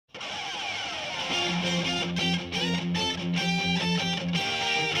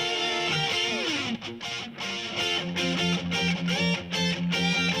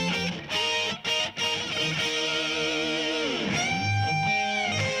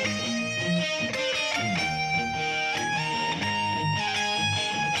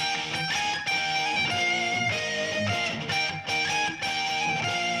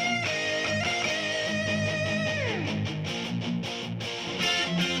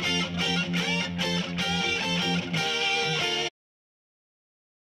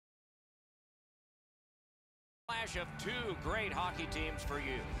clash of two great hockey teams for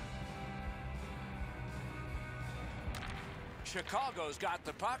you. Chicago's got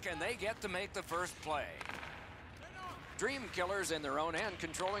the puck, and they get to make the first play. Dream Killers in their own end,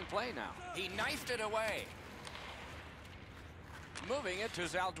 controlling play now. He knifed it away. Moving it to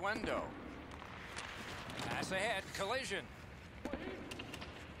Zalduendo. Pass ahead, collision.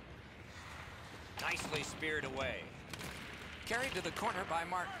 Nicely speared away. Carried to the corner by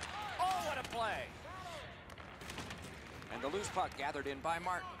Martin. Oh, what a play! And the loose puck gathered in by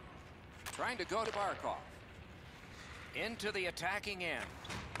Martin. Trying to go to Barkov. Into the attacking end.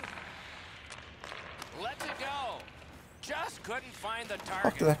 Lets it go. Just couldn't find the target. How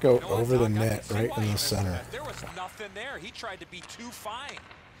did that go over the net right in the center? There was nothing there. He tried to be too fine.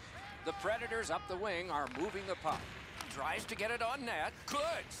 The Predators up the wing are moving the puck. Tries to get it on net.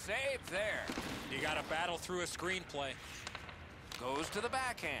 Good save there. You got to battle through a screenplay. Goes to the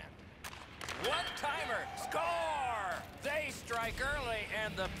backhand. One-timer. Score! They strike early,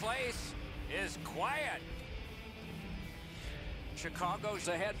 and the place is quiet. Chicago's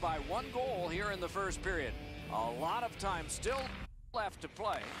ahead by 1 goal here in the first period. A lot of time still left to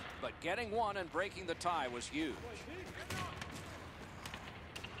play, but getting one and breaking the tie was huge.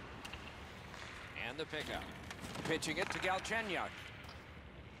 And the pickup. Pitching it to Galchenyuk.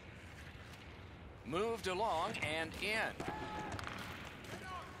 Moved along and in.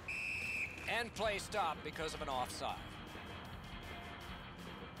 And play stopped because of an offside.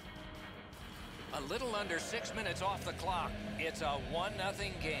 A little under 6 minutes off the clock. It's a 1-0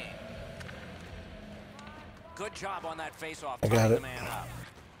 game. Good job on that face-off. I got it. The man up.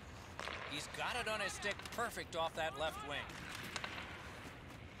 He's got it on his stick perfect off that left wing.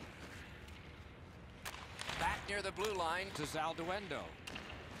 Back near the blue line to Zalduendo.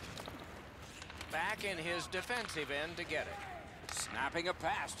 Back in his defensive end to get it. Snapping a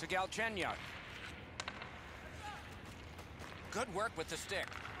pass to Galchenyuk. Good work with the stick.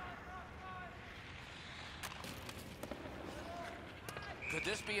 Could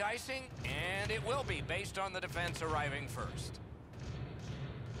this be icing? And it will be, based on the defense arriving first.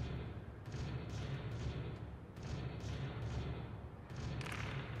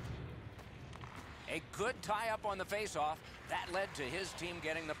 A good tie-up on the face-off. That led to his team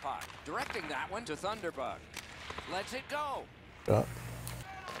getting the puck. Directing that one to Thunderbug. Lets it go. Yeah.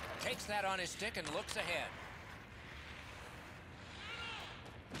 Takes that on his stick and looks ahead.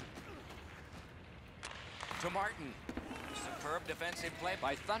 To Martin. Superb defensive play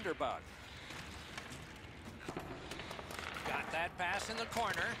by Thunderbug. Got that pass in the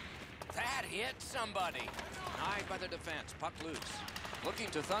corner. That hit somebody. Denied by the defense. Puck loose. Looking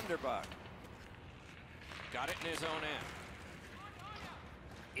to Thunderbug. Got it in his own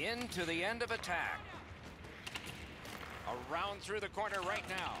end. Into the end of attack. Around through the corner right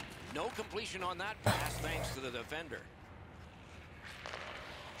now. No completion on that pass thanks to the defender.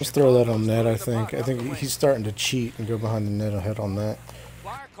 Just throw that on net, I think. I think he's starting to cheat and go behind the net ahead on that.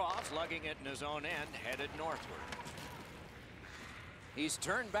 Barkov's lugging it in his own end, headed northward. He's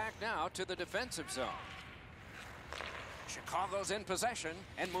turned back now to the defensive zone. Chicago's in possession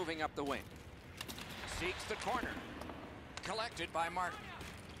and moving up the wing. Seeks the corner. Collected by Martin.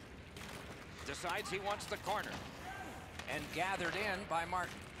 Decides he wants the corner. And gathered in by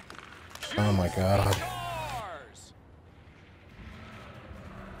Martin. Oh my God. Scores!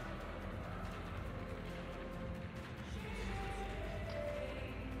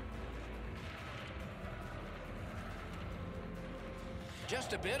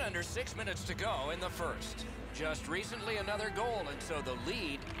 Just a bit under 6 minutes to go in the first. Just recently another goal, and so the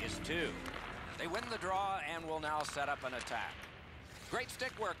lead is 2. They win the draw and will now set up an attack. Great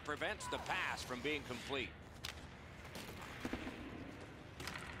stick work prevents the pass from being complete.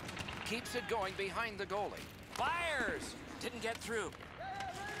 Keeps it going behind the goalie. Fires! Didn't get through.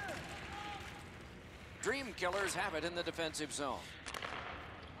 Dream Killers have it in the defensive zone.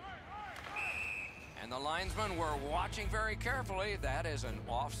 And the linesmen were watching very carefully. That is an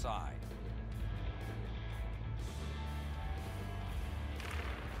offside.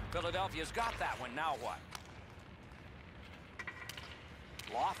 Philadelphia's got that one. Now what?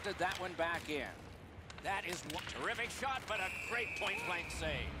 Lofted that one back in. That is one terrific shot, but a great point-blank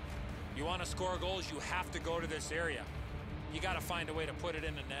save. You want to score goals, you have to go to this area. You got to find a way to put it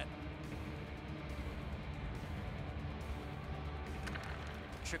in the net.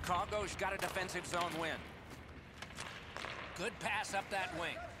 Chicago's got a defensive zone win. Good pass up that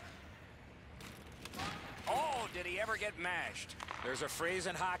wing. Oh, did he ever get mashed? There's a phrase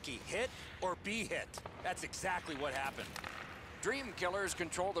in hockey, hit or be hit. That's exactly what happened. Dream Killers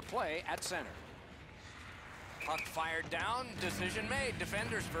control the play at center. Puck fired down, decision made.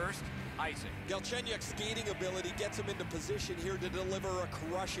 Defenders first. icing. Galchenyuk's skating ability gets him into position here to deliver a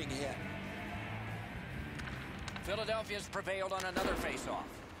crushing hit. Philadelphia's prevailed on another faceoff.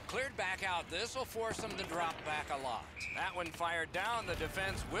 Cleared back out. This will force them to drop back a lot. That one fired down. The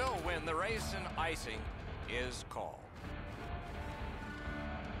defense will win the race, and icing is called.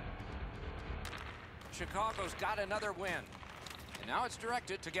 Chicago's got another win. And now it's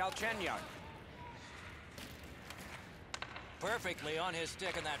directed to Galchenyuk. Perfectly on his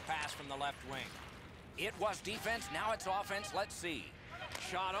stick in that pass from the left wing. It was defense, now it's offense. Let's see.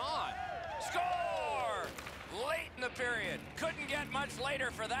 Shot on. Score! Late in the period. Couldn't get much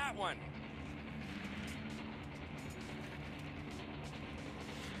later for that one.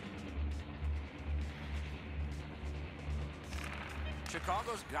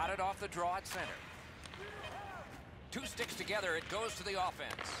 Chicago's got it off the draw at center. Two sticks together, it goes to the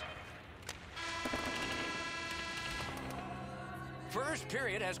offense. First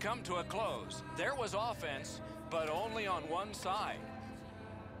period has come to a close. There was offense, but only on one side.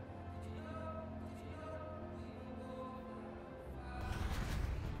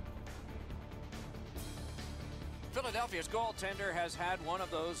 Philadelphia's goaltender has had one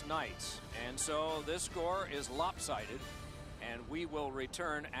of those nights, and so this score is lopsided, and we will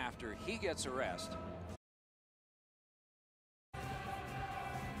return after he gets a rest.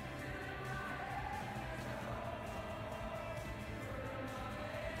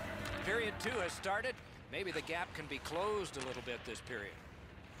 Period 2 has started. Maybe the gap can be closed a little bit this period.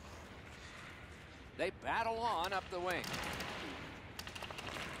 They battle on up the wing.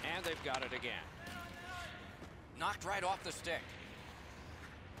 And they've got it again. Knocked right off the stick.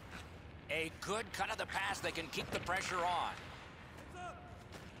 A good cut of the pass. They can keep the pressure on.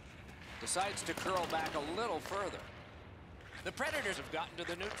 Decides to curl back a little further. The Predators have gotten to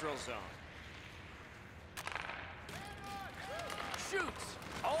the neutral zone. Shoots.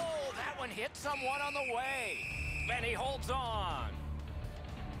 Oh, that one hit someone on the way. And he holds on.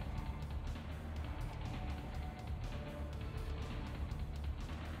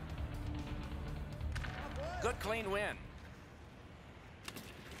 Good clean win.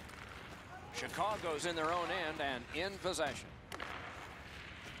 Chicago's in their own end and in possession.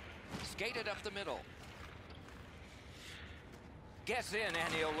 Skated up the middle. Gets in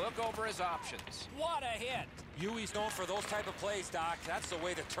and he'll look over his options. What a hit. Huey's known for those type of plays, Doc. That's the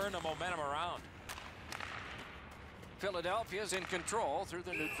way to turn the momentum around. Philadelphia's in control through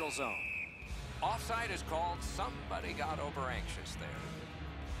the neutral zone. Offside is called. Somebody got over anxious there.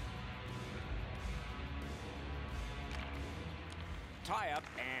 Tie-up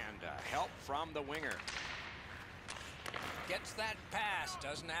and help from the winger. Gets that pass.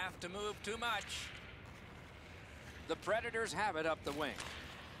 Doesn't have to move too much. The Predators have it up the wing.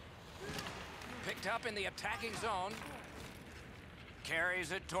 Picked up in the attacking zone.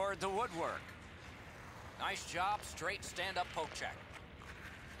 Carries it toward the woodwork. Nice job. Straight stand-up poke check.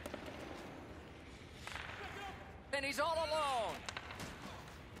 And he's all alone.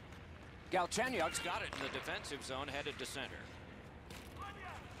 Galchenyuk's got it in the defensive zone, headed to center.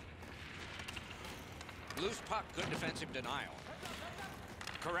 Loose puck, good defensive denial.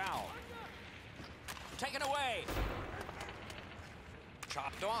 Corral. Taken away.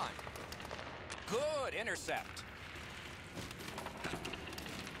 Chopped on. Good intercept.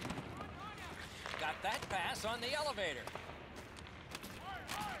 Got that pass on the elevator.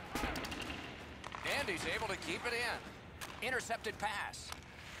 And he's able to keep it in. Intercepted pass.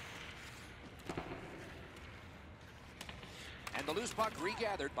 And the loose puck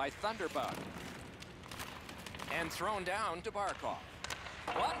regathered by Thunderbug. And thrown down to Barkov.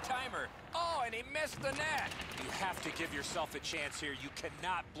 One-timer. Oh, and he missed the net. You have to give yourself a chance here. You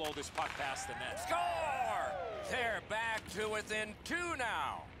cannot blow this puck past the net. Score! They're back to within 2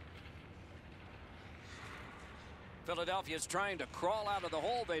 now. Philadelphia's trying to crawl out of the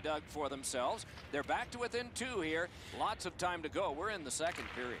hole they dug for themselves. They're back to within 2 here. Lots of time to go. We're in the second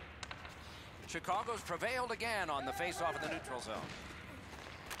period. Chicago's prevailed again on the face-off in the neutral zone.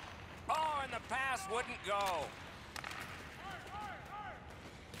 Oh, and the pass wouldn't go.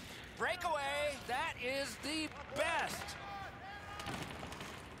 Breakaway. That is the best.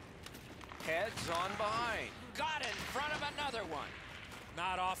 Heads on behind. Got in front of another one.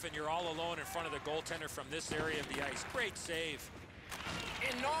 Not often you're all alone in front of the goaltender from this area of the ice. Great save.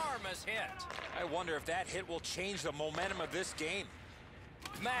 Enormous hit. I wonder if that hit will change the momentum of this game.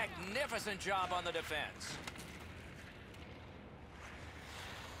 Magnificent job on the defense.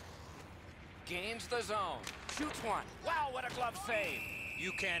 Gains the zone. Shoots one. Wow, what a glove save.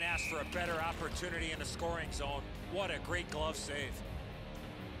 You can't ask for a better opportunity in the scoring zone. What a great glove save.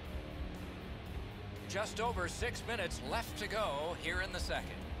 Just over 6 minutes left to go here in the second.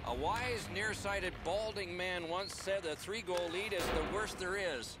 A wise, nearsighted, balding man once said a 3-goal lead is the worst there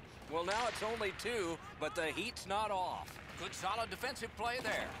is. Well, now it's only 2, but the heat's not off. Good, solid defensive play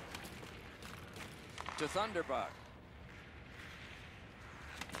there. To Thunderbug.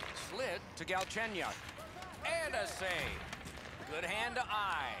 Slid to Galchenyuk. And a save. Good hand to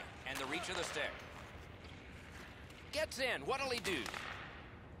eye. And the reach of the stick. Gets in. What'll he do?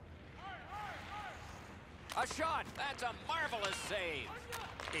 A shot. That's a marvelous save.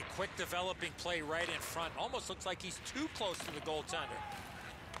 A quick developing play right in front. Almost looks like he's too close to the goaltender.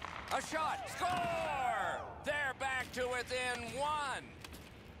 A shot. Score! They're back to within 1.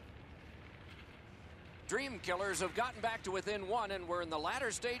 Dream Killers have gotten back to within 1, and we're in the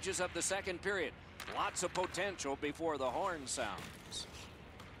latter stages of the second period. Lots of potential before the horn sounds.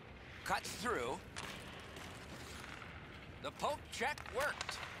 Cuts through. The poke check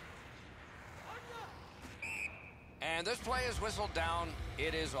worked. And this play is whistled down.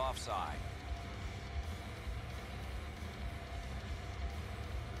 It is offside.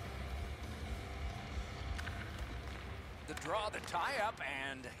 The draw, the tie-up,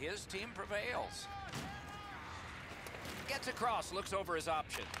 and his team prevails. Gets across, looks over his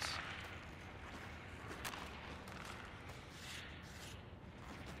options.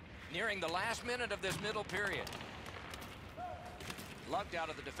 Nearing the last minute of this middle period. Lugged out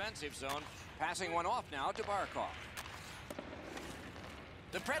of the defensive zone, passing one off now to Barkov.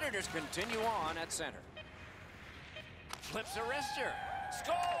 The Predators continue on at center. Flips a wrister.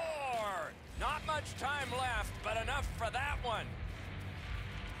 Score! Not much time left, but enough for that one.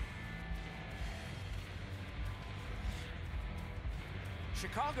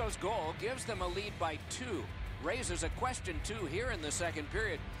 Chicago's goal gives them a lead by 2. Raises a question, too, here in the second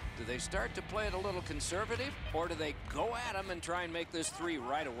period. Do they start to play it a little conservative, or do they go at them and try and make this 3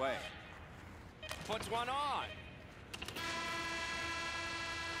 right away? Puts one on.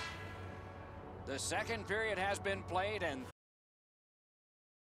 The second period has been played, and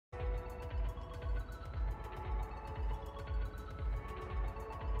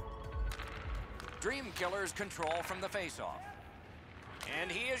Dream Killers control from the faceoff.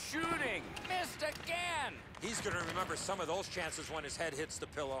 And he is shooting. Missed again. He's going to remember some of those chances when his head hits the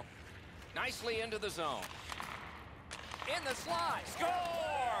pillow. Nicely into the zone. In the slot. Score!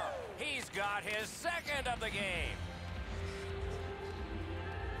 He's got his second of the game.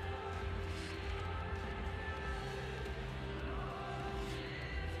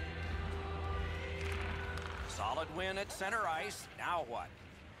 Solid win at center ice. Now what?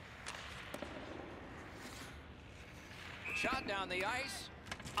 Shot down the ice.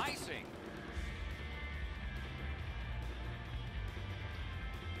 Icing.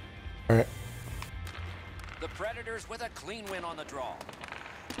 All right. The Predators with a clean win on the draw.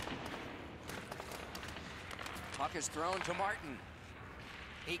 Puck is thrown to Martin.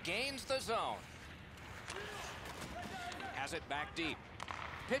 He gains the zone. Has it back deep.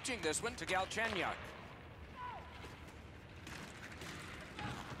 Pitching this one to Galchenyuk.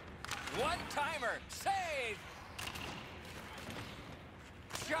 One-timer. Save!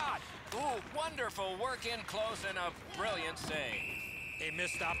 Shot. Ooh, wonderful work in close and a brilliant save. A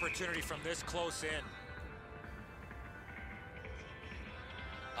missed opportunity from this close in.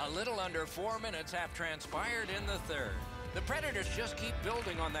 A little under 4 minutes have transpired in the third. The Predators just keep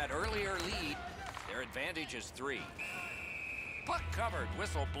building on that earlier lead. Their advantage is 3. Puck covered,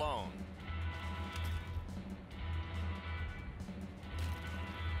 whistle blown.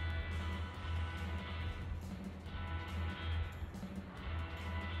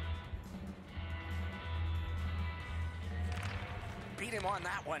 Beat him on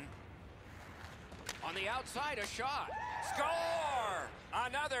that one. On the outside, a shot. Score!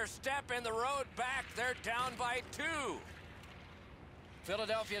 Another step in the road back. They're down by 2.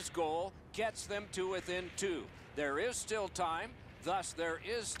 Philadelphia's goal gets them to within 2. There is still time, thus there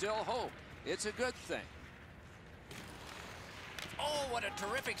is still hope. It's a good thing. Oh, what a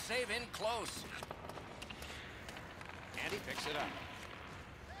terrific save in close. And he picks it up.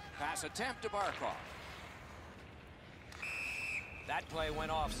 Pass attempt to Barkov. That play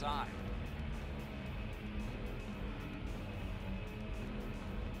went offside.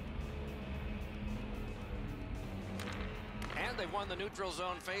 And they won the neutral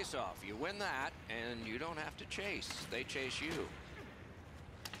zone faceoff. You win that, and you don't have to chase. They chase you.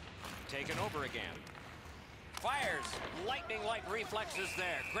 Taken over again. Fires. Lightning-like reflexes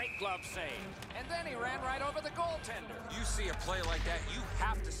there. Great glove save. And then he ran right over the goaltender. You see a play like that, you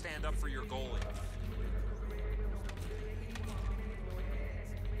have to stand up for your goalie.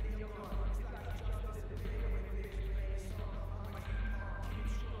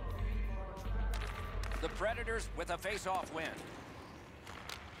 The Predators with a face-off win.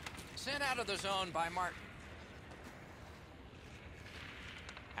 Sent out of the zone by Martin.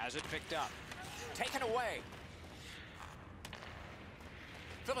 Has it picked up. Taken away.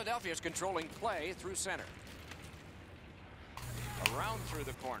 Philadelphia's controlling play through center. Around through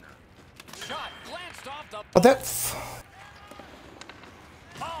the corner. Shot glanced off the... Oh, that...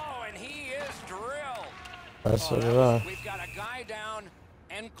 Oh, and he is drilled. That's what it is. We've got a guy down,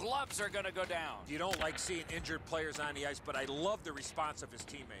 and gloves are going to go down. You don't like seeing injured players on the ice, but I love the response of his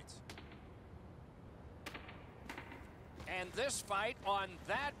teammates. And this fight on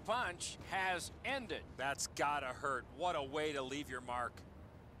that punch has ended. That's gotta hurt. What a way to leave your mark.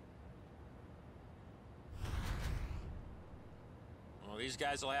 Well, these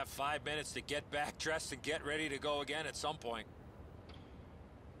guys will have 5 minutes to get back dressed and get ready to go again at some point.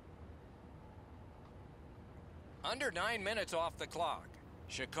 Under 9 minutes off the clock.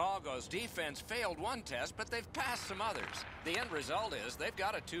 Chicago's defense failed one test, but they've passed some others. The end result is they've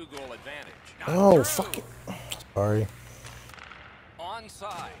got a 2-goal advantage. Oh, fuck it. Sorry.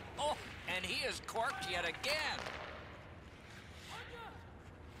 Onside. Oh, and he is corked yet again.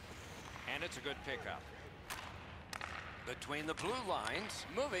 And it's a good pickup. Between the blue lines,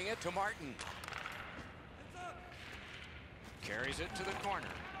 moving it to Martin. Carries it to the corner.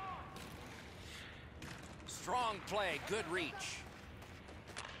 Strong play, good reach.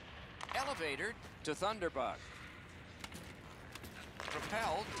 Elevated to Thunderbug.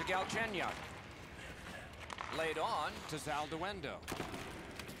 Propelled to Galchenyuk. Laid on to Zalduendo.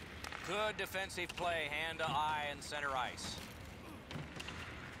 Good defensive play, hand to eye and center ice.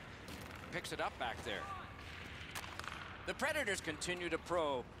 Picks it up back there. The Predators continue to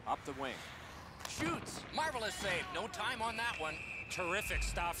probe up the wing. Shoots. Marvelous save. No time on that one. Terrific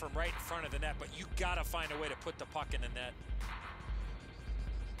stop from right in front of the net, but you gotta find a way to put the puck in the net.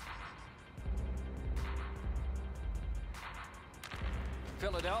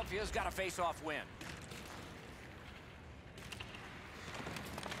 Philadelphia's got a face-off win.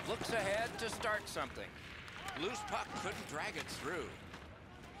 Looks ahead to start something. Loose puck couldn't drag it through.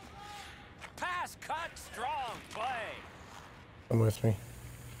 Pass cut, strong play. Come with me.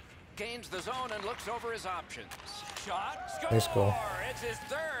 Gains the zone and looks over his options. Shot, score! Nice goal. It's his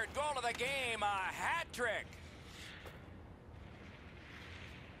 3rd goal of the game, a hat trick.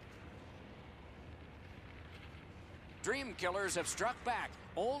 Dream Killers have struck back,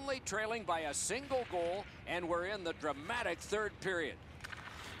 only trailing by a single goal, and we're in the dramatic 3rd period.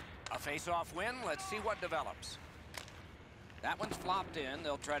 A face-off win, let's see what develops. That one's flopped in.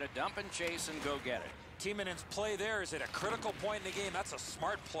 They'll try to dump and chase and go get it. Tiemanen's play there is at a critical point in the game. That's a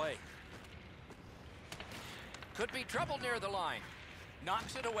smart play. Could be trouble near the line.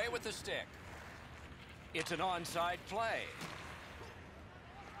 Knocks it away with the stick. It's an onside play.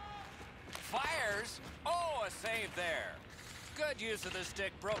 Fires. Oh, a save there. Good use of the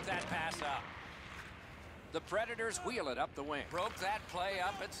stick. Broke that pass up. The Predators wheel it up the wing. Broke that play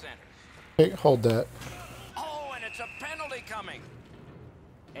up at center. Hey, hold that. Oh, and it's a penalty coming.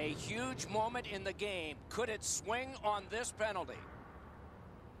 A huge moment in the game. Could it swing on this penalty?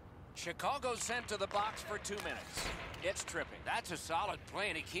 Chicago's sent to the box for 2 minutes. It's tripping. That's a solid play,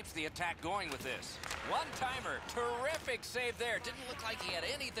 and he keeps the attack going with this. One-timer. Terrific save there. Didn't look like he had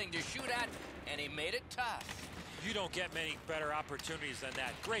anything to shoot at, and he made it tough. You don't get many better opportunities than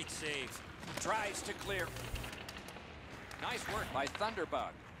that. Great save. Tries to clear. Nice work by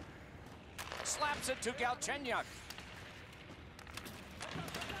Thunderbug. Slaps it to Galchenyuk.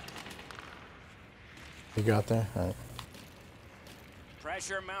 You got there? All right.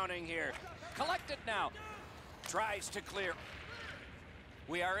 Pressure mounting here. Collected now. Tries to clear.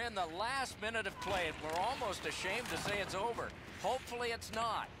 We are in the last minute of play, and we're almost ashamed to say it's over. Hopefully it's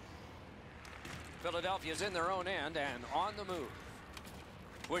not. Philadelphia's in their own end and on the move.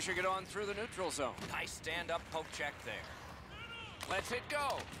 Pushing it on through the neutral zone. Nice stand-up poke check there. Lets it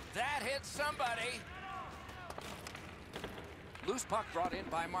go. That hits somebody. Loose puck brought in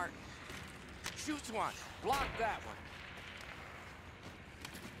by Martin. Shoots one. Blocked that one.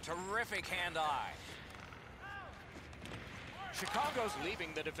 Terrific hand-eye. Chicago's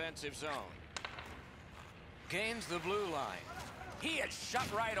leaving the defensive zone. Gains the blue line. He is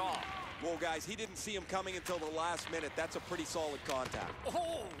shut right off. Whoa, guys, he didn't see him coming until the last minute. That's a pretty solid contact.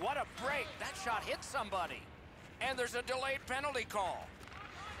 Oh, what a break. That shot hit somebody. And there's a delayed penalty call.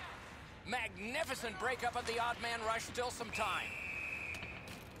 Magnificent breakup of the odd man rush. Still some time.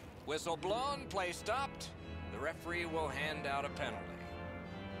 Whistle blown, play stopped. The referee will hand out a penalty.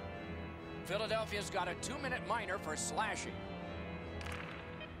 Philadelphia's got a 2-minute minor for slashing.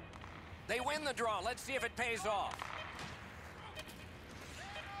 They win the draw. Let's see if it pays off.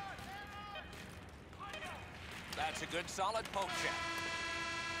 That's a good solid poke check.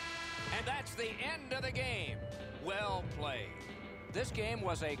 And that's the end of the game. Well played. This game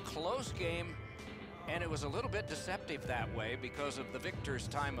was a close game, and it was a little bit deceptive that way because of the victor's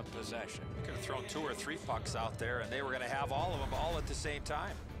time of possession. You could have thrown 2 or 3 pucks out there, and they were going to have all of them all at the same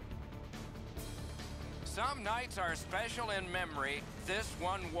time. Some nights are special in memory. This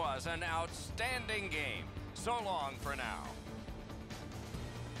one was an outstanding game. So long for now.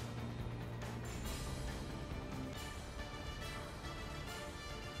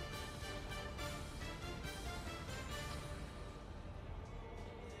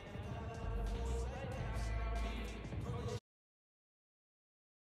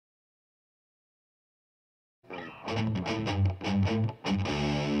 Thank you.